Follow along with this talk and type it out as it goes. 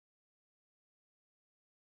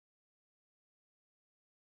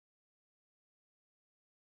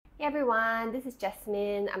Hey everyone, this is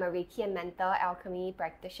Jasmine. I'm a Reiki and Mental Alchemy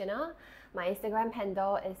practitioner. My Instagram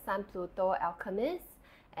handle is Sun Pluto Alchemist.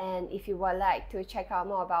 And if you would like to check out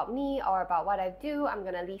more about me or about what I do, I'm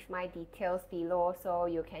gonna leave my details below so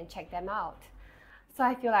you can check them out. So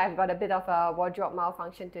I feel like I've got a bit of a wardrobe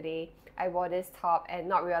malfunction today. I wore this top and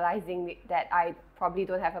not realizing that I probably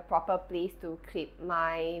don't have a proper place to clip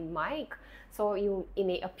my mic. So it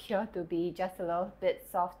may appear to be just a little bit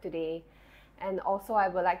soft today. And also I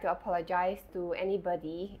would like to apologize to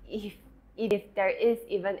anybody, if there is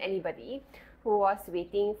even anybody, who was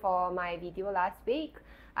waiting for my video last week.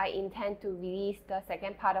 I intend to release the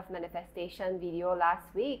second part of manifestation video last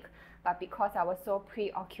week, but because I was so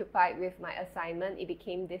preoccupied with my assignment, it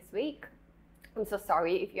became this week. I'm so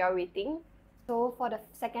sorry if you are waiting. So for the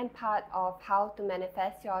second part of how to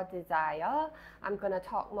manifest your desire, I'm going to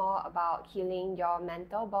talk more about healing your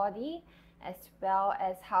mental body, as well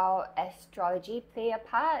as how astrology play a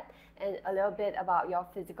part, and a little bit about your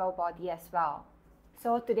physical body as well.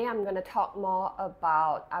 So today I'm going to talk more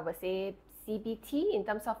about, I would say, CBT in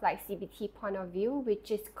terms of like CBT point of view, which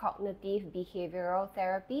is cognitive behavioral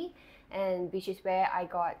therapy, and which is where I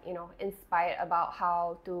got inspired about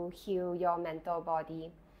how to heal your mental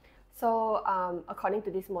body. So according to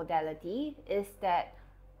this modality, is that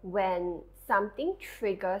when something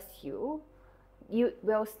triggers you, you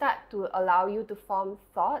will start to allow you to form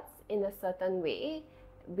thoughts in a certain way,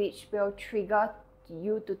 which will trigger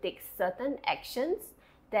you to take certain actions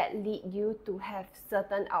that lead you to have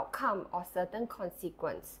certain outcome or certain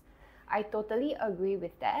consequence. I totally agree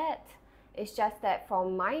with that. It's just that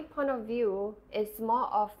from my point of view, it's more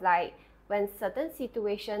of like when certain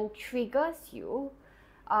situation triggers you,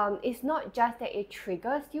 it's not just that it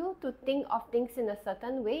triggers you to think of things in a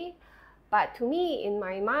certain way, but to me, in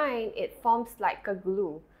my mind, it forms like a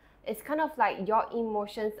glue. It's kind of like your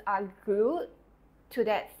emotions are glued to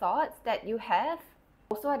that thoughts that you have.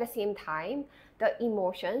 Also at the same time, the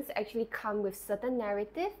emotions actually come with certain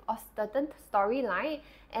narrative or certain storyline,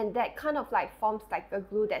 and that kind of like forms like a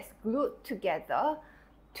glue that's glued together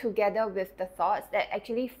with the thoughts, that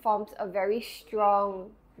actually forms a very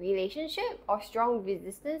strong relationship or strong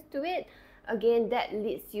resistance to it. Again, that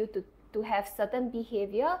leads you to have certain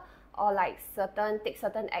behavior or like take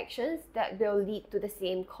certain actions that will lead to the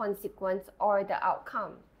same consequence or the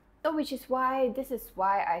outcome. So this is why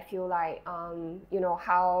I feel like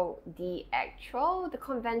how the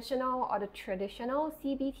conventional or the traditional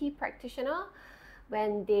CBT practitioner,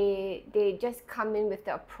 when they just come in with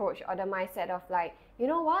the approach or the mindset of like, you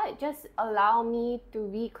know what, just allow me to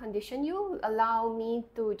recondition you, allow me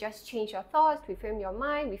to just change your thoughts, reframe your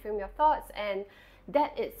mind, reframe your thoughts, and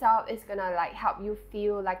that itself is gonna like help you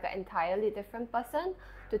feel like an entirely different person,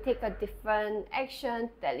 to take a different action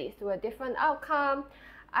that leads to a different outcome.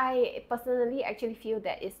 I personally actually feel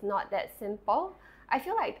that it's not that simple. I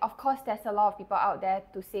feel like, of course, there's a lot of people out there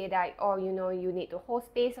to say that, oh, you need to hold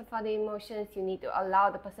space for the emotions, you need to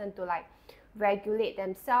allow the person to like regulate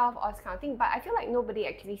themselves or this kind of thing. But I feel like nobody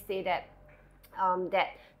actually say that that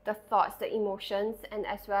the thoughts, the emotions, and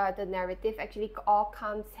as well as the narrative actually all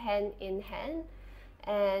comes hand in hand.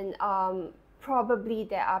 And probably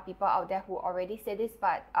there are people out there who already say this,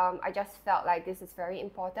 but I just felt like this is very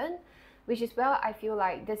important, which is where I feel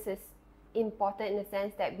like this is important in the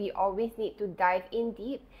sense that we always need to dive in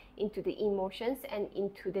deep into the emotions and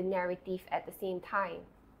into the narrative at the same time.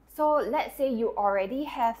 So let's say you already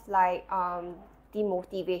have like the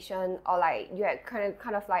motivation, or like you had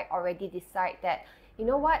kind of like already decide that, you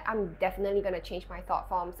know what, I'm definitely gonna change my thought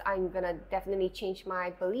forms, I'm gonna definitely change my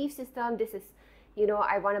belief system. This is,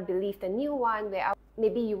 I want to believe the new one, where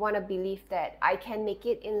maybe you want to believe that I can make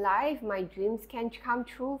it in life, my dreams can come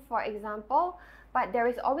true, for example. But there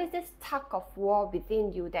is always this tug of war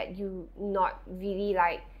within you that you not really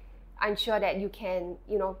like unsure that you can,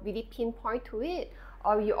 really pinpoint to it,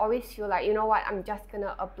 or you always feel like, you know what, I'm just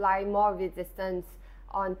gonna apply more resistance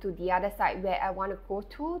onto the other side where I want to go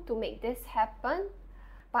to make this happen.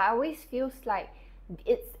 But I always feels like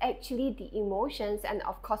it's actually the emotions, and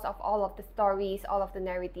of course of all of the stories, all of the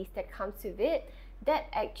narratives that comes with it, that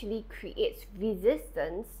actually creates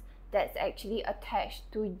resistance that's actually attached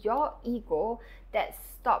to your ego, that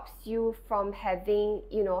stops you from having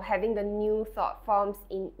the new thought forms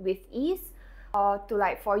with ease, or to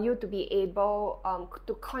like for you to be able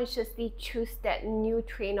to consciously choose that new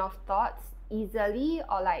train of thoughts easily,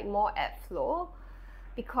 or like more at flow,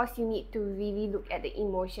 because you need to really look at the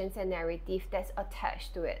emotions and narrative that's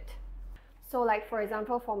attached to it. So like, for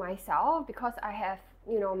example, for myself, because I have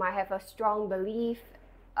a strong belief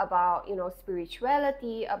about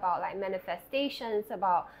spirituality, about like manifestations,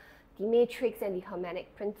 about the Matrix and the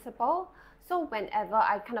Hermetic Principle. So whenever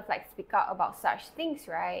I kind of like speak out about such things,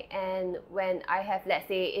 right, and when I have, let's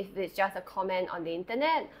say, if it's just a comment on the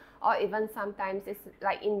internet, or even sometimes it's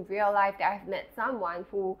like in real life that I've met someone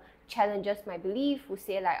who challenges my belief, who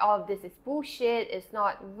say like, oh, this is bullshit, it's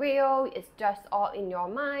not real, it's just all in your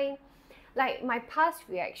mind. Like my past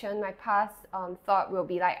reaction, my past thought will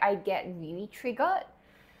be like, I get really triggered.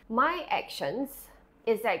 My actions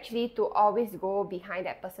is actually to always go behind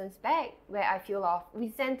that person's back, where I feel of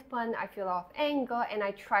resentment, I feel of anger, and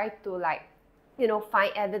I try to like,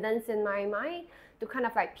 find evidence in my mind to kind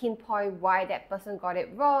of like pinpoint why that person got it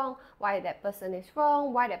wrong, why that person is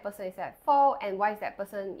wrong, why that person is at fault, and why is that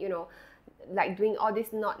person, like doing all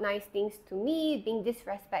these not nice things to me, being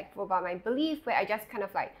disrespectful about my belief, where I just kind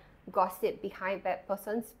of like gossip behind that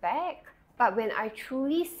person's back. But when I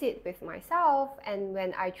truly sit with myself, and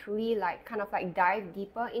when I truly like kind of like dive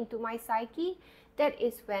deeper into my psyche, that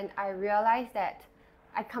is when I realize that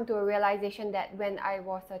I come to a realization that when I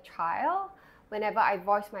was a child, whenever I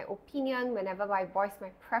voice my opinion, whenever I voice my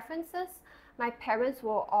preferences, my parents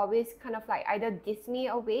will always kind of like either diss me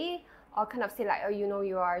away, or kind of say like, oh,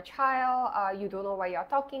 you are a child, you don't know what you're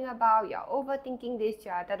talking about, you're overthinking this,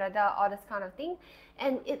 you're da-da-da, all this kind of thing.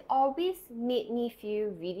 And it always made me feel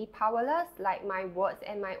really powerless, like my words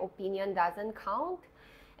and my opinion doesn't count.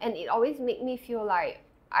 And it always made me feel like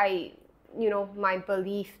my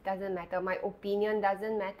belief doesn't matter, my opinion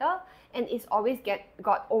doesn't matter, and it's always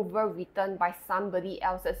got overwritten by somebody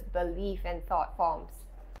else's belief and thought forms.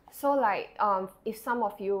 So like, if some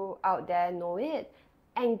of you out there know it,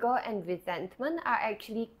 anger and resentment are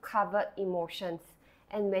actually covered emotions.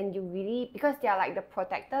 And when you really, because they are like the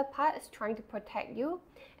protector part is trying to protect you,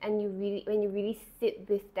 and when you really sit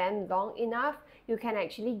with them long enough, you can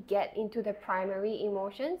actually get into the primary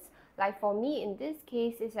emotions. Like for me in this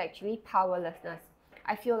case, it's actually powerlessness.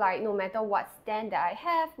 I feel like no matter what stand that I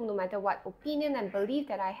have, no matter what opinion and belief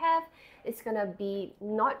that I have, it's gonna be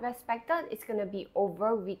not respected, it's gonna be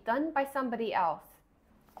overwritten by somebody else.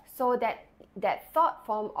 So that thought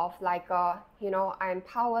form of like I'm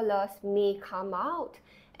powerless may come out,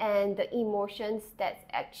 and the emotions that's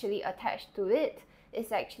actually attached to it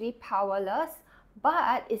is actually powerless,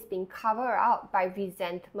 but it's being covered up by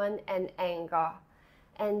resentment and anger.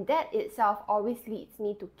 And that itself always leads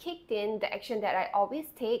me to kick in the action that I always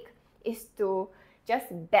take is to just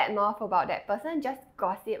badmouth about that person, just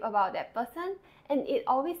gossip about that person, and it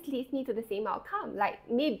always leads me to the same outcome. Like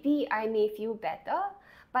maybe I may feel better,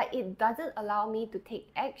 but it doesn't allow me to take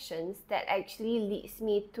actions that actually leads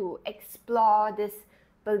me to explore this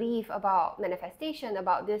belief about manifestation,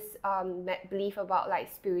 about this belief about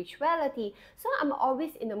like spirituality. So I'm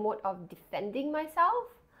always in the mode of defending myself,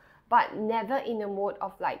 but never in a mode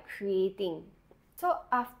of like creating. So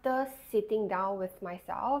after sitting down with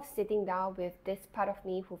myself, sitting down with this part of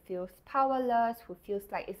me who feels powerless, who feels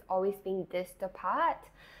like it's always being dissed apart,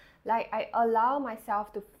 like I allow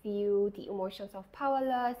myself to feel the emotions of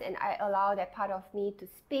powerless, and I allow that part of me to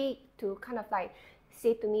speak, to kind of like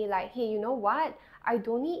say to me like, hey, you know what? I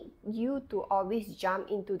don't need you to always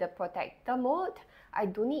jump into the protector mode. I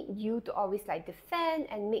don't need you to always like defend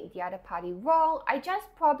and make the other party wrong. I just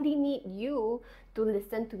probably need you to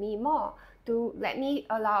listen to me more, to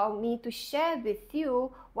allow me to share with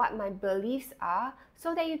you what my beliefs are,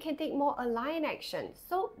 so that you can take more aligned actions.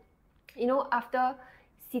 So, after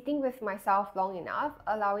sitting with myself long enough,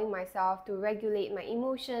 allowing myself to regulate my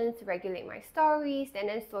emotions, regulate my stories, and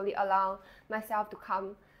then slowly allow myself to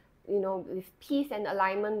come, with peace and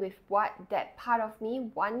alignment with what that part of me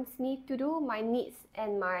wants me to do, my needs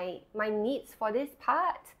and my needs for this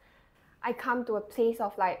part, I come to a place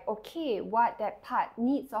of like, okay, what that part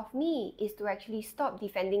needs of me is to actually stop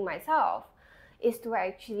defending myself, is to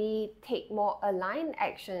actually take more aligned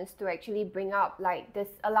actions, to actually bring up like this,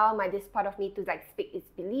 allow this part of me to like speak its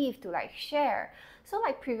belief, to like share. So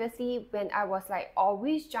like previously when I was like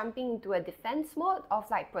always jumping into a defense mode of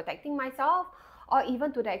like protecting myself, or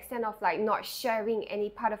even to the extent of like not sharing any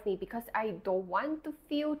part of me because I don't want to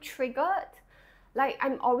feel triggered, like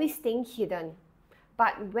I'm always staying hidden.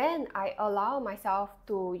 But when I allow myself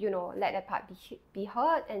to, let that part be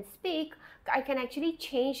heard and speak, I can actually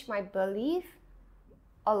change my belief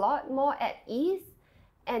a lot more at ease,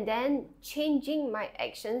 and then changing my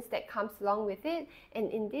actions that comes along with it,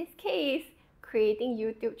 and in this case creating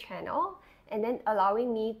YouTube channel, and then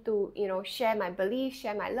allowing me to share my beliefs,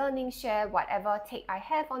 share my learning, share whatever take I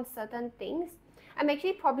have on certain things. I'm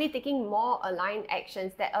actually probably taking more aligned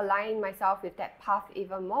actions that align myself with that path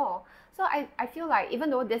even more. So I feel like,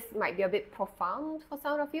 even though this might be a bit profound for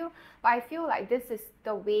some of you, but I feel like this is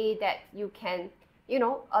the way that you can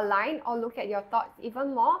align or look at your thoughts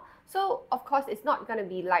even more. So of course, it's not going to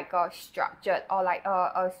be like a structured or like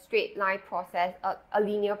a straight line process, a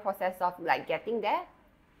linear process of like getting there.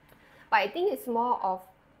 But I think it's more of,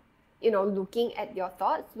 looking at your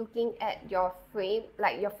thoughts, looking at your frame,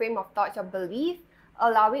 like your frame of thoughts, your belief,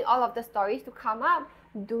 allowing all of the stories to come up,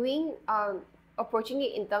 approaching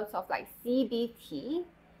it in terms of like CBT,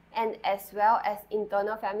 and as well as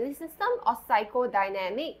internal family system or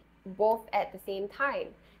psychodynamic, both at the same time.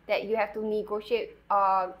 That you have to negotiate.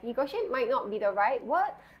 Negotiate might not be the right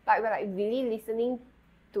word, but we're like really listening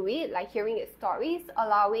to it, like hearing its stories,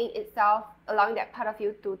 allowing that part of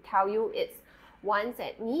you to tell you its wants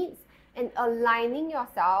and needs, and aligning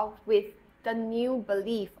yourself with the new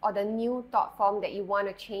belief or the new thought form that you want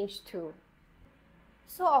to change to.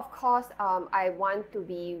 So of course, I want to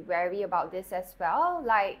be wary about this as well.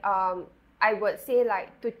 Like, I would say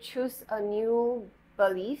like to choose a new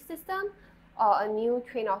belief system or a new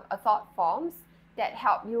train of thought forms that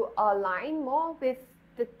help you align more with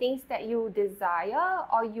the things that you desire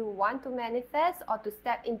or you want to manifest, or to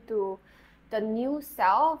step into the new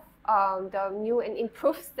self, the new and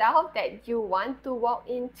improved self that you want to walk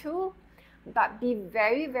into. But be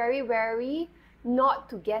very, very wary not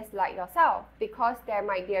to gaslight yourself, because there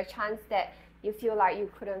might be a chance that you feel like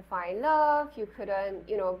you couldn't find love, you couldn't,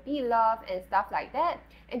 be loved and stuff like that,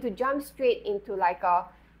 and to jump straight into like a,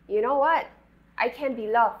 I can be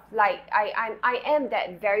loved, like I am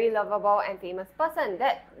that very lovable and famous person.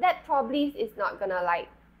 That probably is not gonna like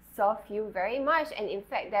serve you very much, and in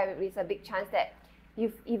fact there is a big chance that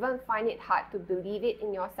you even find it hard to believe it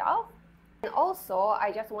in yourself. And also,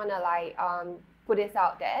 I just want to like put this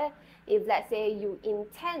out there. If let's say you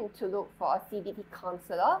intend to look for a CBT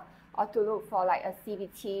counselor, or to look for like a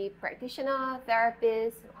CBT practitioner,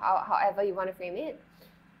 therapist, however you want to frame it,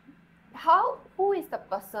 who is the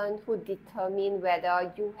person who determines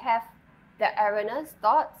whether you have the erroneous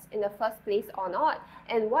thoughts in the first place or not,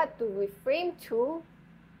 and what to reframe to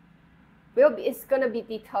is going to be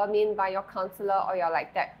determined by your counselor or your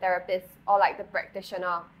like therapist or like the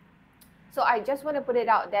practitioner. So I just want to put it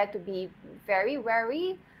out there to be very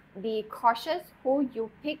wary, be cautious who you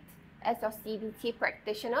picked as your CBT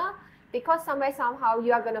practitioner, because somewhere somehow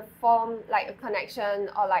you are going to form like a connection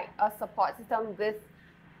or like a support system with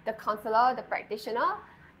the counselor, the practitioner,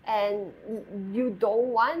 and you don't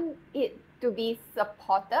want it to be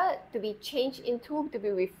supported, to be changed into, to be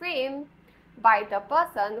reframed by the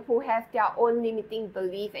person who has their own limiting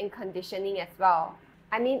belief and conditioning as well.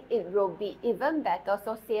 I mean, it will be even better.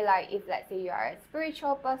 So say like, if let's say you are a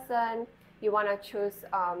spiritual person, you want to choose,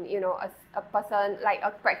 a person like a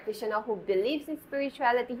practitioner who believes in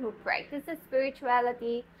spirituality, who practices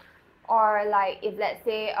spirituality, or like if let's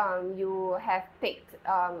say you have picked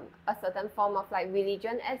a certain form of like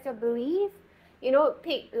religion as your belief,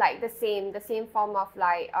 pick like the same form of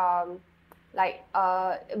like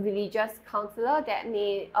a religious counselor that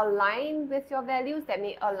may align with your values, that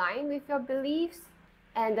may align with your beliefs.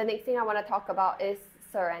 And the next thing I want to talk about is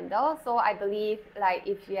surrender. So I believe like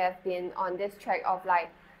if you have been on this track of like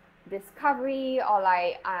discovery or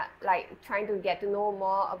like trying to get to know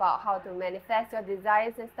more about how to manifest your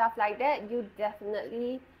desires and stuff like that, you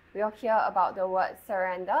definitely will hear about the word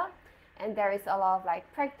surrender. And there is a lot of like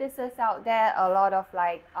practices out there, a lot of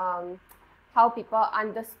like how people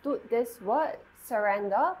understood this word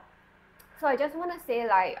surrender. So I just want to say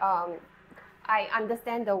like I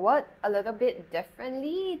understand the word a little bit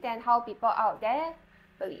differently than how people out there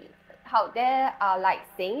are like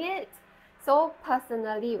saying it. So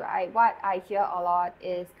personally, right, what I hear a lot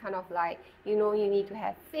is kind of like, you need to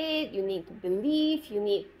have faith, you need to believe, you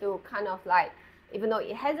need to kind of like, even though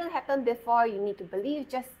it hasn't happened before, you need to believe.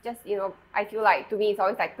 Just I feel like to me it's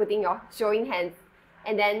always like showing hands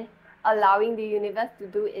and then allowing the universe to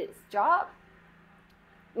do its job.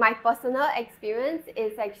 My personal experience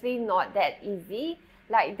is actually not that easy.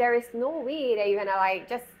 Like there is no way that you're gonna like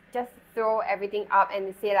just throw everything up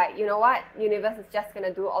and say like, you know what, universe is just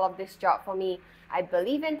gonna do all of this job for me. I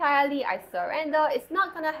believe entirely, I surrender. It's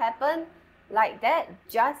not gonna happen like that,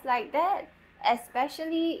 just like that.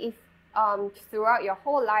 Especially if throughout your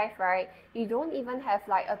whole life, right, you don't even have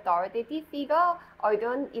like authoritative figure, or you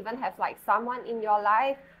don't even have like someone in your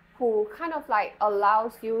life who kind of like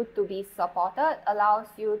allows you to be supported, allows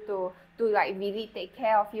you to like really take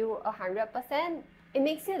care of you 100%. It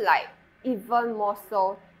makes it like even more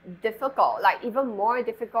so difficult, like even more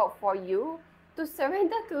difficult for you to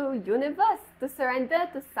surrender to universe, to surrender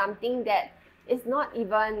to something that is not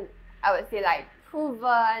even, I would say, like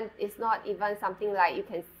proven. It's not even something like you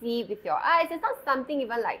can see with your eyes. It's not something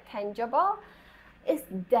even like tangible. It's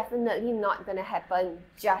definitely not gonna happen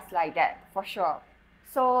just like that, for sure.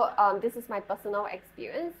 So this is my personal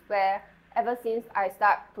experience where ever since I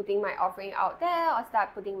start putting my offering out there or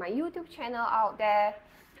start putting my YouTube channel out there,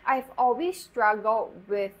 I've always struggled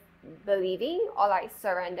with believing or like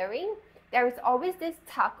surrendering. There is always this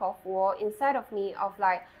tug of war inside of me of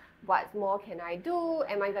like, what more can I do?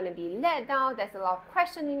 Am I going to be let down? There's a lot of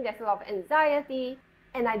questioning, there's a lot of anxiety.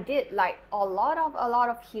 And I did like a lot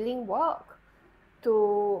of healing work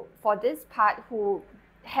for this part who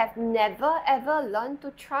have never ever learned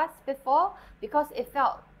to trust before, because it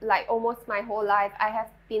felt like almost my whole life I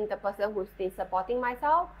have been the person who's been supporting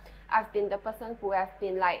myself. I've been the person who have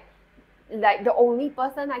been like the only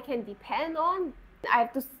person I can depend on. I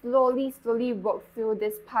have to slowly work through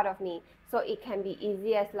this part of me. So it can be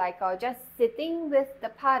easy as like just sitting with the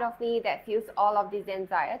part of me that feels all of this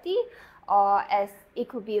anxiety, or as it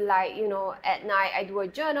could be like, you know, at night I do a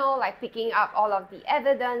journal, like picking up all of the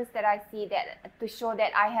evidence that I see that to show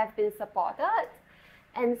that I have been supported.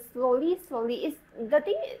 And slowly, it's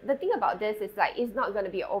the thing about this is like, it's not going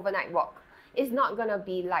to be overnight work. It's not going to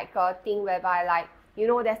be like a thing whereby like, you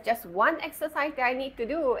know, there's just one exercise that I need to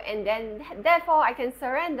do and then therefore I can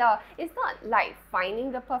surrender. It's not like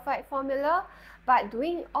finding the perfect formula, but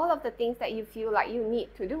doing all of the things that you feel like you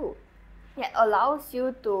need to do. It allows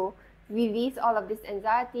you to release all of this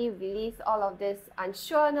anxiety, release all of this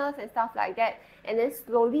unsureness and stuff like that, and then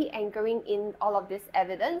slowly anchoring in all of this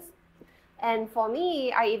evidence. And for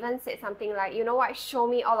me, I even said something like, you know what, show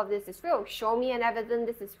me all of this is real. Show me an evidence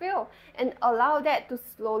this is real. And allow that to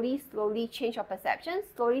slowly change your perception,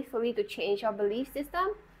 slowly to change your belief system.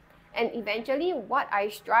 And eventually, what I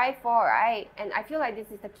strive for, right? And I feel like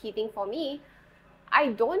this is the key thing for me. I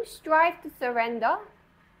don't strive to surrender.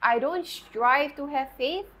 I don't strive to have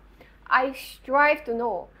faith. I strive to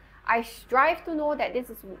know. I strive to know that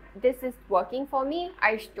this is working for me.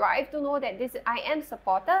 I strive to know that I am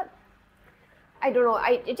supported. I don't know,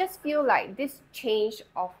 I just feel like this change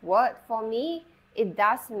of word for me, it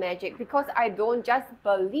does magic, because I don't just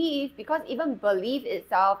believe, because even belief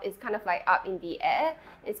itself is kind of like up in the air.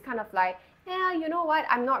 It's kind of like, yeah, you know what,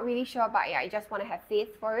 I'm not really sure, but yeah, I just want to have faith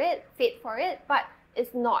for it, but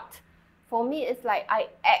it's not. For me, it's like I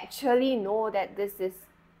actually know that this is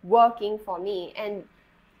working for me, and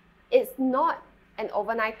it's not an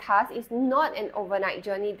overnight task. It's not an overnight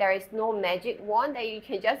journey. There is no magic wand that you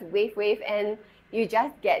can just wave and you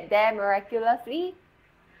just get there miraculously.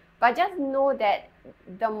 But just know that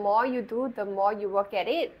the more you do, the more you work at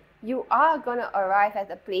it, you are gonna arrive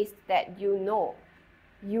at a place that you know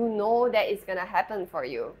that it's gonna happen for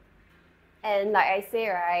you. And like I say,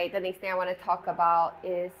 right, the next thing I want to talk about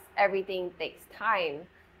is everything takes time.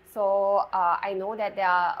 So I know that there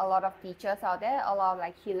are a lot of teachers out there, a lot of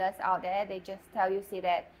like healers out there. They just tell you, say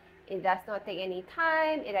that it does not take any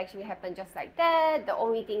time. It actually happens just like that. The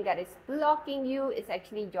only thing that is blocking you is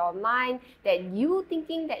actually your mind, that you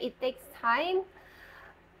thinking that it takes time.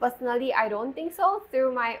 Personally, I don't think so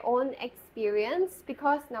through my own experience,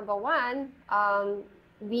 because number one,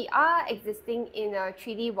 we are existing in a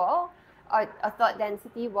 3D world, a third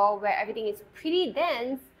density world where everything is pretty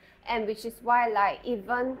dense. And which is why like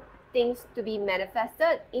even things to be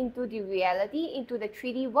manifested into the reality, into the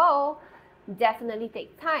 3D world, definitely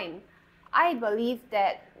takes time. I believe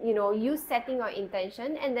that, you know, you setting your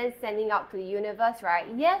intention and then sending out to the universe, right?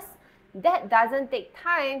 Yes, that doesn't take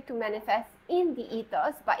time to manifest in the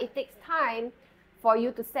ethers, but it takes time for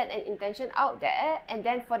you to set an intention out there, and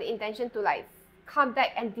then for the intention to like come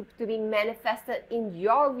back and to be manifested in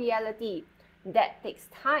your reality. That takes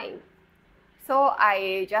time. So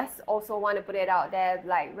I just also want to put it out there,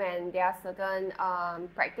 like when there are certain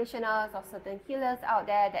practitioners or certain healers out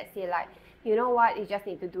there that say like, you know what, you just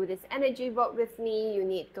need to do this energy work with me. You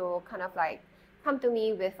need to kind of like come to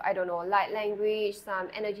me with, I don't know, light language, some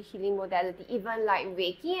energy healing modality, even like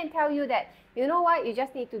Reiki, and tell you that, you know what, you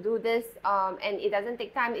just need to do this and it doesn't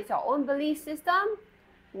take time. It's your own belief system.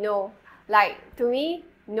 No, like to me,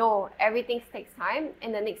 no, everything takes time.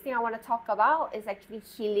 And the next thing I want to talk about is actually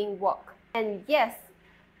healing work. And yes,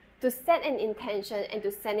 to set an intention and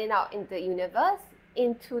to send it out into the universe,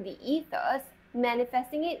 into the ethers,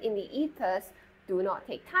 manifesting it in the ethers do not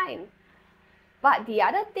take time. But the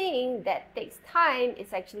other thing that takes time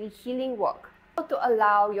is actually healing work. So to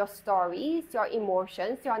allow your stories, your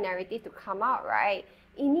emotions, your narrative to come out, right?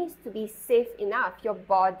 It needs to be safe enough. Your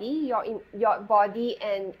body, your body,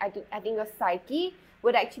 and I think your psyche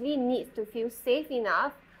would actually need to feel safe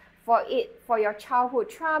enough for your childhood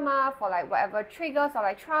trauma, for like whatever triggers or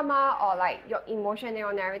like trauma or like your emotion and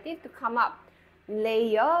your narrative to come up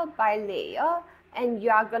layer by layer, and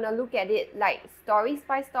you are gonna look at it like stories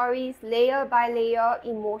by stories, layer by layer,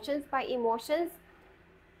 emotions by emotions.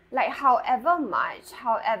 like however much,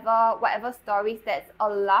 however, whatever stories that's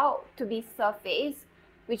allowed to be surfaced,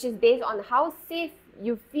 which is based on how safe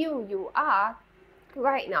you feel you are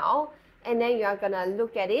right now, and then you are gonna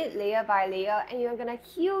look at it layer by layer, and you're gonna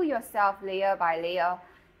heal yourself layer by layer.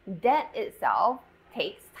 That itself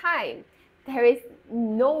takes time. There is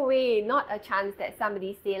no way, not a chance that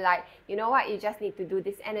somebody say like, you know what, you just need to do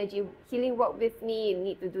this energy healing work with me, you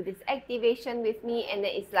need to do this activation with me, and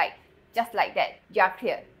then it's like just like that, you're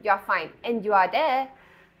clear, you're fine, and you are there.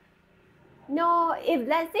 No, if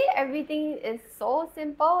let's say everything is so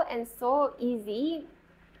simple and so easy,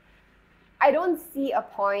 I don't see a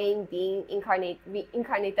point being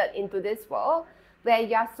reincarnated into this world where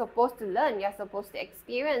you're supposed to learn, you're supposed to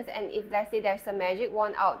experience. And if let's say there's a magic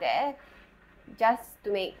wand out there just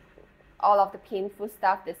to make all of the painful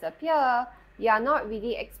stuff disappear, you're not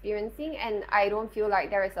really experiencing, and I don't feel like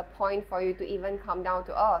there is a point for you to even come down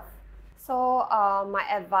to earth. So my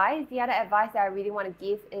advice, the other advice that I really want to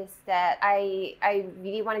give is that I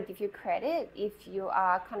really want to give you credit if you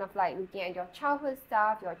are kind of like looking at your childhood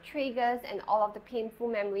stuff, your triggers, and all of the painful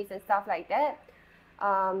memories and stuff like that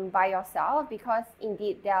by yourself, because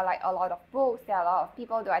indeed there are like a lot of books, there are a lot of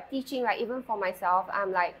people that are teaching. Like even for myself,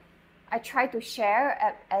 I try to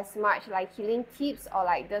share as much like healing tips or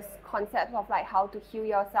like this concept of like how to heal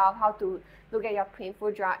yourself, how to look at your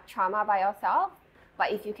painful trauma by yourself.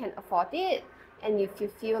 But if you can afford it, and if you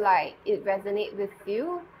feel like it resonates with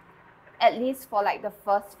you, at least for like the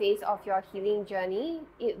first phase of your healing journey,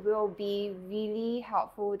 it will be really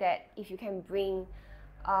helpful that if you can bring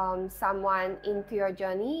someone into your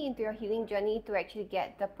journey, into your healing journey, to actually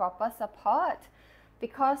get the proper support.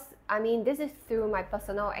 Because I mean, this is through my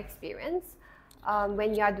personal experience.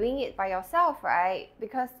 When you're doing it by yourself, right?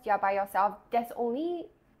 Because you're by yourself, there's only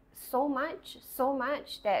so much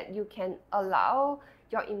that you can allow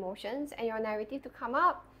your emotions and your narrative to come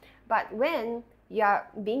up. But when you're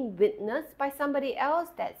being witnessed by somebody else,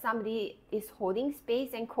 that somebody is holding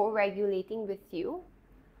space and co-regulating with you,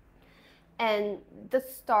 and the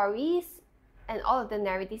stories and all of the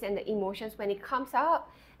narratives and the emotions, when it comes out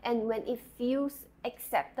and when it feels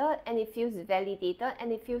accepted and it feels validated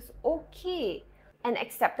and it feels okay and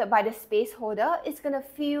accepted by the space holder, it's gonna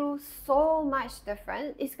feel so much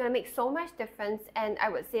different. It's gonna make so much difference. And I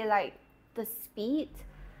would say like the speed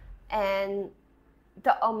and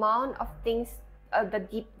the amount of things, the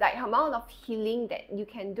deep like amount of healing that you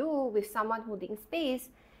can do with someone holding space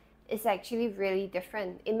is actually really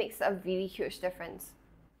different. It makes a really huge difference.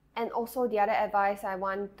 And also the other advice I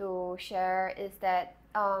want to share is that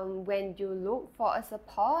when you look for a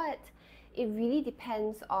support, it really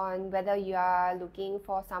depends on whether you are looking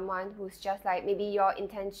for someone who's just like, maybe your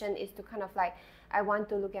intention is to kind of like, I want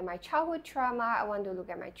to look at my childhood trauma, I want to look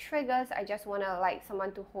at my triggers, I just want to like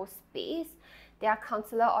someone to hold space. There are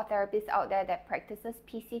counselor or therapists out there that practices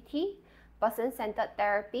PCT, person-centered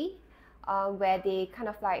therapy, where they kind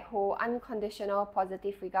of like hold unconditional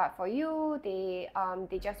positive regard for you. They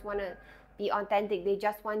just want to be authentic. They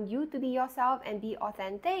just want you to be yourself and be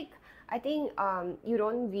authentic. I think you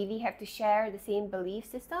don't really have to share the same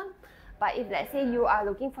belief system. But if let's say you are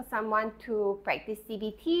looking for someone to practice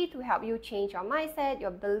CBT to help you change your mindset,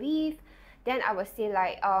 your belief, then I would say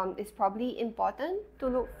like it's probably important to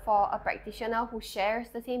look for a practitioner who shares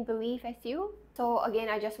the same belief as you. So again,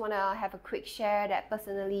 I just want to have a quick share that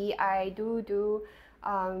personally I do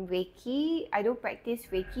Reiki. I do practice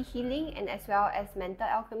Reiki healing and as well as mental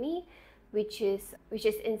alchemy, which is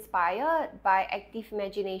inspired by active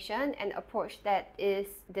imagination, an approach that is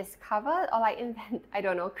discovered or like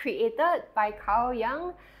created by Carl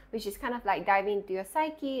Jung, which is kind of like diving into your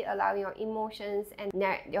psyche, allowing your emotions and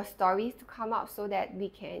your stories to come up so that we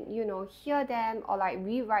can, hear them or like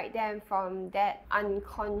rewrite them from that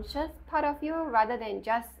unconscious part of you rather than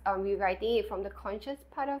just rewriting it from the conscious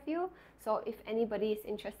part of you. So if anybody is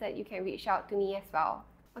interested, you can reach out to me as well.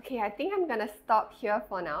 Okay, I think I'm gonna stop here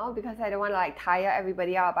for now because I don't want to like tire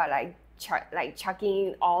everybody out about like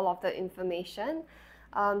chucking all of the information.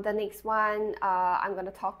 The next one I'm going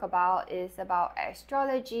to talk about is about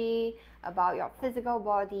astrology, about your physical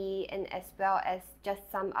body, and as well as just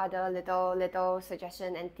some other little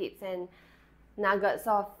suggestions and tips and nuggets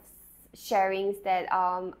of sharings that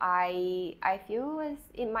I feel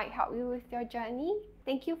it might help you with your journey.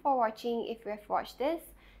 Thank you for watching if you have watched this.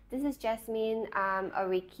 This is Jasmine. I'm a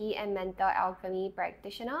Reiki and Mental Alchemy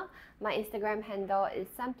practitioner. My Instagram handle is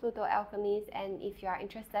sunplutoalchemist, and if you are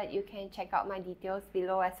interested, you can check out my details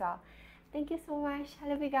below as well. Thank you so much. I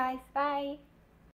love you guys. Bye.